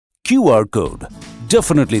QR code,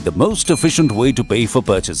 definitely the most efficient way to pay for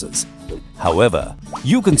purchases. However,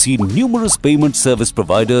 you can see numerous payment service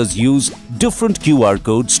providers use different QR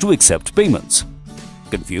codes to accept payments.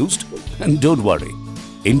 Confused? And don't worry.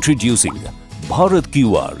 Introducing Bharat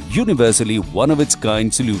QR, universally one of its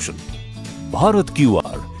kind solution. Bharat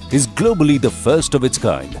QR is globally the first of its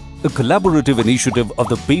kind, a collaborative initiative of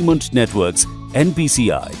the payment networks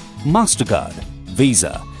NPCI, MasterCard,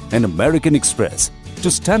 Visa and American Express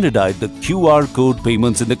to standardize the QR code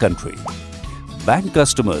payments in the country. Bank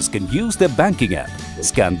customers can use their banking app,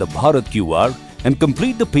 scan the Bharat QR and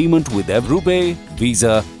complete the payment with their RuPay,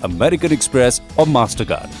 Visa, American Express or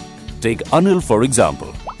MasterCard. Take Anil for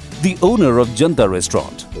example, the owner of Janta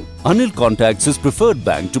restaurant. Anil contacts his preferred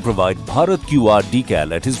bank to provide Bharat QR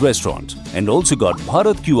decal at his restaurant and also got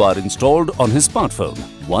Bharat QR installed on his smartphone.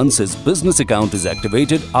 Once his business account is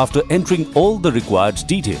activated after entering all the required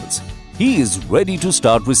details, he is ready to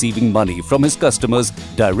start receiving money from his customers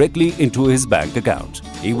directly into his bank account.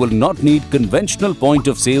 He will not need conventional point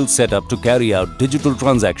of sale setup to carry out digital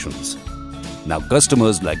transactions. Now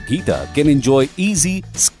customers like Geeta can enjoy easy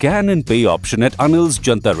scan and pay option at Anil's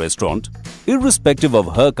Janta restaurant irrespective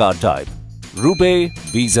of her card type, RuPay,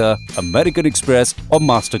 Visa, American Express or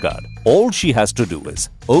MasterCard. All she has to do is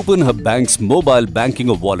open her bank's mobile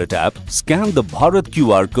banking or wallet app, scan the Bharat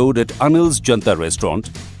QR code at Anil's Janta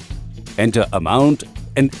restaurant, enter amount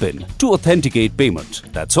and PIN to authenticate payment.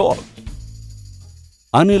 That's all.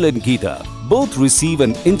 Anil and Geeta both receive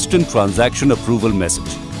an instant transaction approval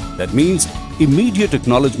message. That means immediate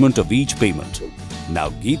acknowledgement of each payment. Now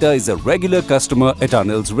Geeta is a regular customer at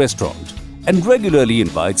Anil's restaurant and regularly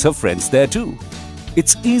invites her friends there too.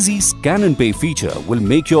 Its easy scan and pay feature will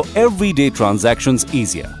make your everyday transactions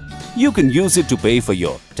easier. You can use it to pay for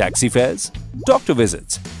your taxi fares, doctor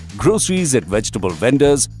visits, groceries at vegetable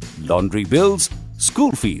vendors, laundry bills,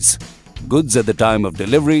 school fees, goods at the time of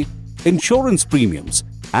delivery, insurance premiums,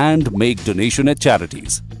 and make donation at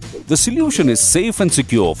charities. The solution is safe and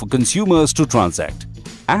secure for consumers to transact.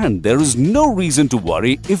 And there is no reason to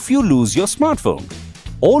worry if you lose your smartphone.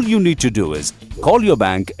 All you need to do is call your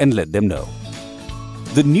bank and let them know.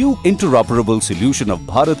 The new interoperable solution of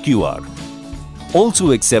Bharat QR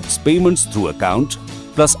also accepts payments through account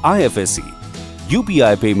plus IFSC,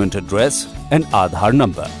 UPI payment address and Aadhaar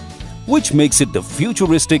number, which makes it the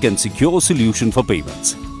futuristic and secure solution for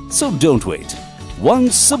payments. So don't wait. One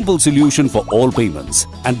simple solution for all payments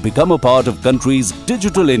and become a part of country's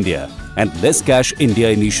Digital India and Less Cash India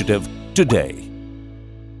initiative today.